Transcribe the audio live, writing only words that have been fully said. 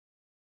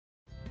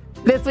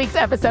This week's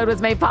episode was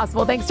made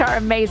possible thanks to our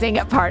amazing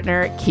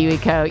partner,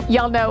 KiwiCo.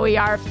 Y'all know we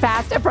are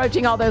fast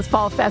approaching all those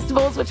fall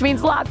festivals, which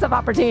means lots of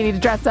opportunity to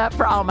dress up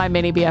for all my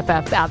mini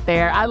BFFs out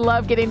there. I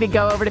love getting to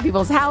go over to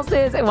people's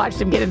houses and watch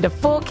them get into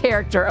full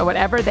character or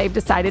whatever they've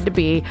decided to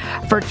be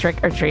for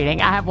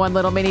trick-or-treating. I have one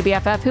little mini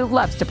BFF who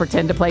loves to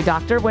pretend to play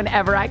doctor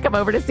whenever I come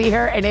over to see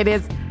her, and it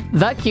is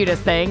the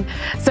cutest thing.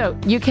 So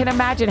you can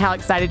imagine how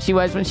excited she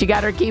was when she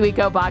got her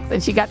KiwiCo box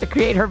and she got to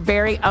create her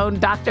very own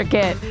doctor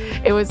kit.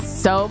 It was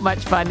so much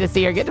fun to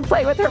see her get to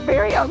play with her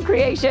very own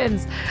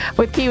creations.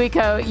 With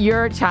KiwiCo,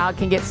 your child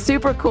can get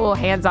super cool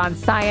hands-on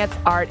science,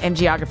 art, and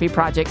geography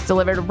projects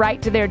delivered right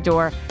to their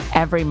door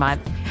every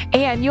month.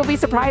 And you'll be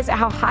surprised at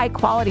how high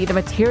quality the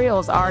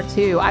materials are,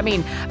 too. I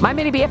mean, my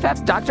mini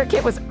BFF's doctor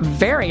kit was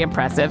very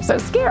impressive. So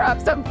scare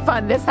up some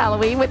fun this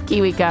Halloween with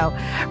KiwiCo.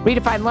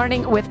 Redefine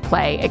learning with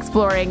play,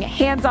 exploring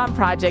hands-on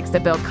projects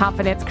that build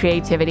confidence,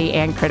 creativity,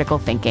 and critical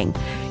thinking.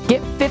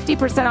 Get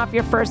 50% off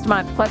your first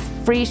month plus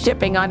free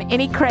shipping on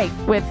any crate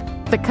with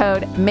the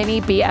code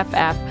MINIBFF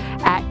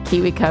at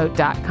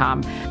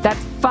KiwiCo.com.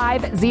 That's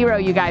 50,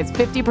 you guys,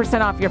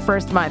 50% off your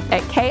first month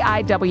at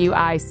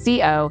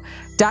KiwiCo.com,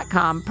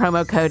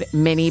 promo code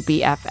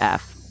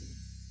MINIBFF.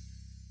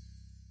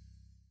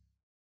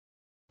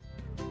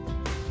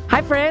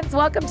 Hi, friends.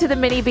 Welcome to the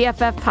Mini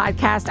BFF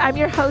podcast. I'm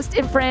your host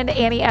and friend,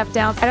 Annie F.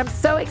 Downs, and I'm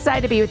so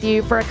excited to be with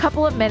you for a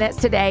couple of minutes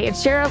today and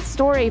share a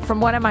story from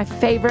one of my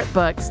favorite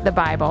books, the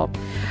Bible.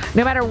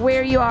 No matter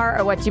where you are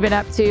or what you've been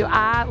up to,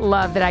 I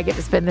love that I get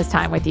to spend this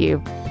time with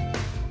you.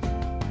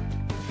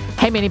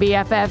 Hey, Mini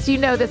BFFs, you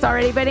know this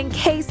already, but in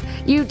case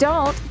you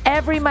don't,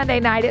 every Monday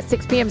night at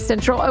 6 p.m.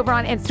 Central over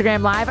on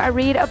Instagram Live, I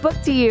read a book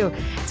to you.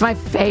 It's my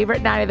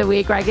favorite night of the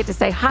week where I get to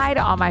say hi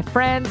to all my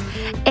friends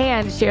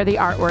and share the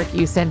artwork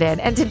you send in.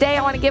 And today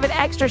I want to give an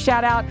extra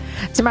shout out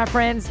to my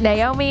friends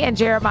Naomi and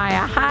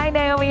Jeremiah. Hi,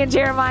 Naomi and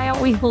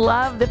Jeremiah. We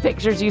love the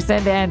pictures you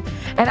send in.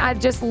 And I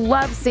just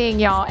love seeing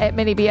y'all at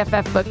Mini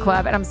BFF Book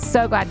Club. And I'm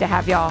so glad to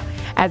have y'all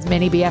as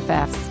Mini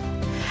BFFs.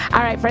 All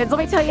right, friends, let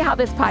me tell you how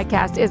this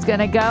podcast is going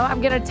to go. I'm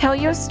going to tell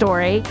you a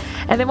story,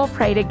 and then we'll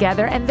pray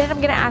together, and then I'm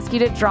going to ask you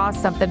to draw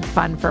something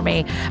fun for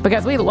me,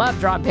 because we love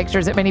drawing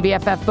pictures at Mini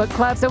BFF Book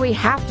Club, so we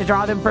have to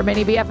draw them for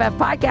Mini BFF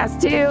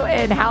Podcast, too,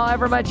 and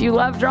however much you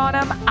love drawing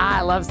them,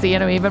 I love seeing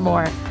them even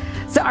more.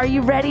 So are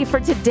you ready for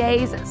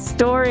today's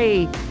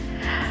story?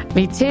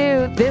 Me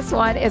too. This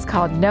one is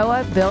called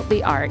Noah Built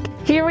the Ark.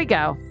 Here we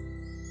go.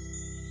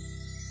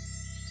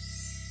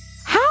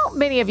 How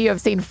many of you have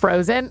seen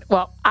Frozen?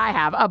 Well, I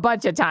have a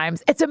bunch of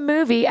times. It's a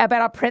movie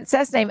about a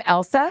princess named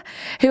Elsa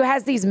who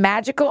has these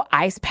magical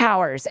ice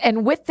powers,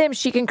 and with them,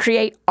 she can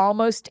create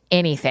almost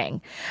anything.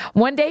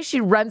 One day,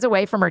 she runs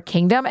away from her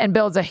kingdom and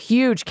builds a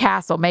huge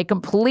castle made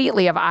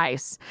completely of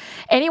ice.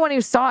 Anyone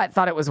who saw it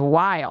thought it was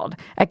wild.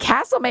 A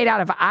castle made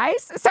out of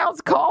ice? Sounds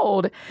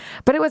cold.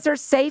 But it was her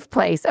safe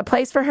place, a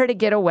place for her to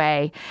get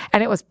away,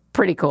 and it was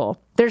pretty cool.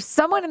 There's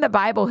someone in the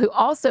Bible who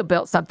also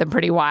built something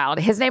pretty wild.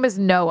 His name is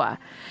Noah.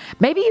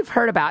 Maybe you've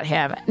heard about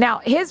him. Now,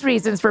 his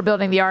reasons for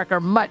building the ark are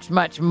much,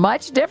 much,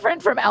 much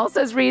different from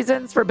Elsa's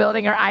reasons for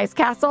building her ice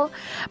castle,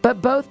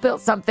 but both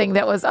built something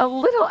that was a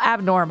little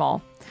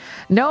abnormal.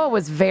 Noah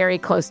was very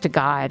close to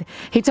God.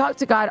 He talked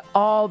to God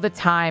all the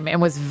time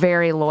and was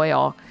very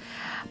loyal.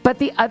 But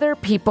the other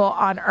people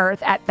on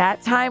earth at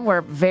that time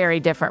were very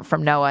different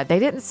from Noah. They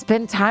didn't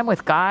spend time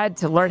with God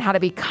to learn how to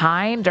be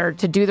kind or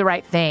to do the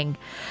right thing.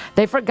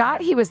 They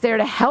forgot he was there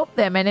to help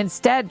them and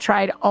instead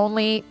tried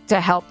only to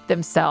help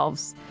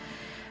themselves.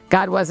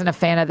 God wasn't a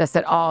fan of this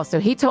at all, so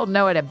he told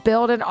Noah to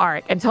build an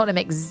ark and told him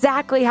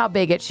exactly how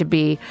big it should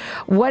be,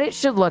 what it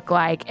should look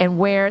like, and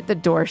where the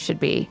door should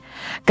be.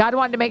 God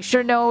wanted to make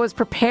sure Noah was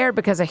prepared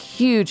because a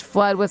huge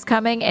flood was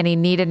coming and he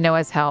needed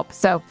Noah's help.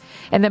 So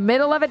in the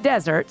middle of a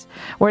desert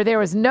where there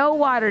was no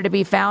water to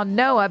be found,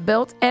 Noah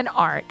built an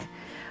ark,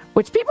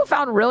 which people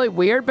found really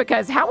weird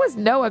because how was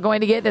Noah going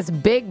to get this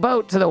big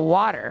boat to the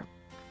water?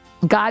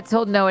 God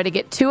told Noah to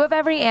get 2 of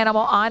every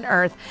animal on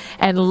earth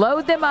and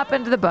load them up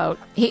into the boat.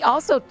 He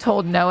also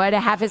told Noah to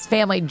have his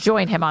family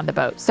join him on the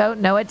boat. So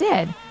Noah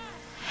did.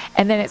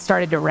 And then it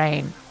started to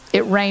rain.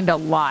 It rained a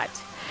lot.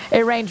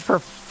 It rained for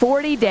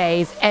 40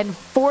 days and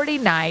 40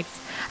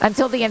 nights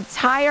until the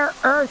entire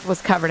earth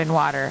was covered in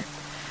water.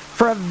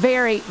 For a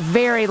very,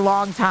 very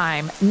long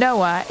time,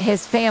 Noah,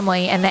 his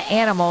family, and the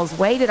animals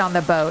waited on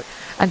the boat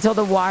until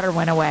the water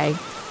went away.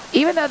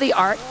 Even though the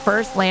ark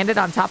first landed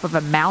on top of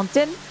a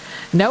mountain,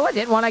 Noah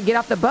didn't want to get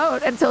off the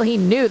boat until he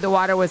knew the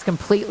water was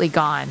completely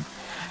gone.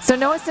 So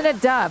Noah sent a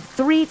dove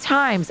 3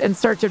 times in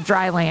search of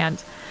dry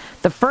land.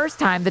 The first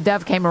time, the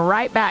dove came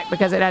right back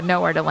because it had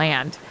nowhere to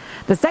land.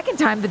 The second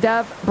time, the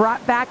dove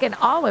brought back an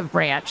olive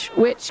branch,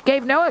 which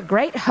gave Noah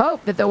great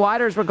hope that the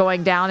waters were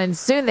going down and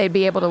soon they'd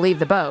be able to leave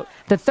the boat.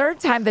 The third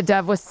time the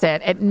dove was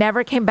sent, it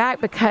never came back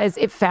because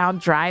it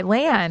found dry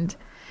land.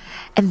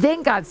 And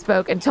then God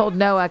spoke and told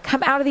Noah,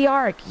 "Come out of the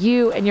ark,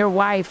 you and your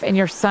wife and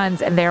your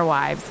sons and their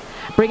wives.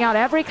 Bring out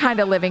every kind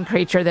of living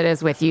creature that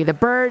is with you, the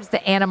birds,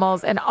 the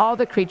animals, and all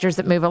the creatures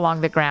that move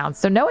along the ground."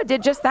 So Noah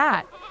did just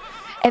that.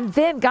 And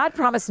then God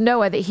promised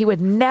Noah that he would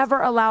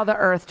never allow the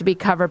earth to be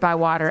covered by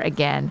water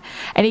again.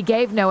 And he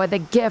gave Noah the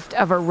gift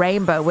of a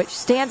rainbow, which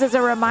stands as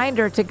a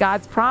reminder to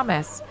God's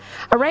promise.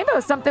 A rainbow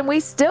is something we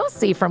still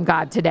see from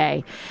God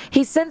today.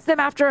 He sends them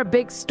after a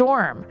big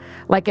storm,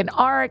 like an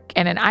ark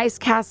and an ice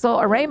castle.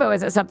 A rainbow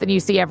isn't something you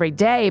see every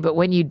day, but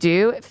when you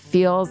do, it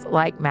feels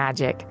like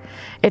magic.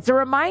 It's a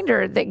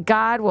reminder that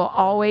God will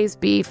always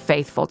be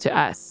faithful to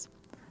us.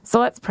 So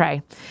let's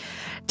pray.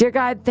 Dear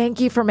God,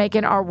 thank you for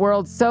making our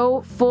world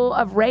so full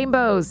of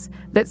rainbows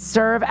that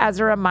serve as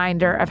a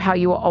reminder of how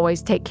you will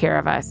always take care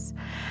of us.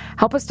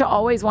 Help us to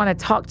always want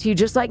to talk to you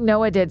just like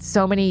Noah did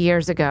so many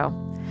years ago.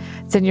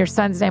 It's in your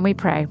son's name we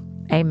pray.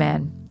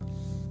 Amen.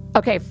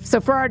 Okay, so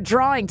for our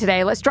drawing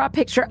today, let's draw a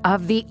picture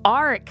of the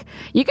ark.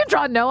 You can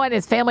draw Noah and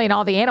his family and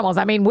all the animals.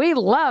 I mean, we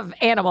love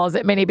animals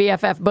at Mini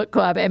BFF Book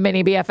Club and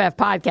Mini BFF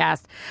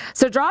Podcast.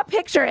 So draw a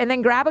picture and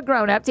then grab a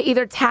grown-up to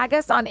either tag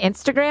us on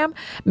Instagram,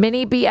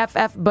 Mini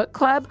BFF Book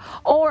Club,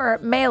 or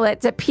mail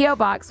it to P.O.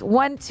 Box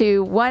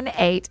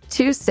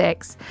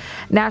 121826,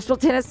 Nashville,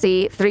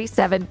 Tennessee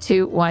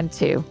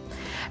 37212.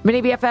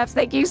 Mini BFFs,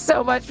 thank you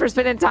so much for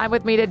spending time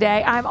with me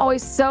today. I'm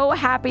always so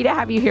happy to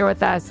have you here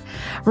with us.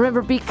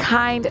 Remember, be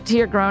kind to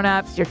your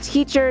grown-ups, your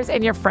teachers,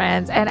 and your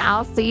friends, and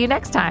I'll see you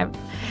next time.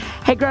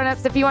 Hey,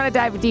 grown-ups, if you want to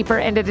dive deeper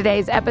into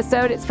today's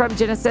episode, it's from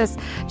Genesis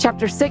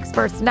chapter 6,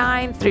 verse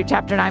 9 through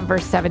chapter 9,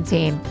 verse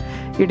 17.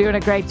 You're doing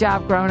a great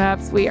job,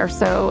 grown-ups. We are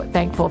so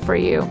thankful for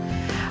you.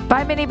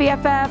 Bye, Mini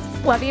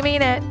BFFs. Love you,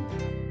 mean it.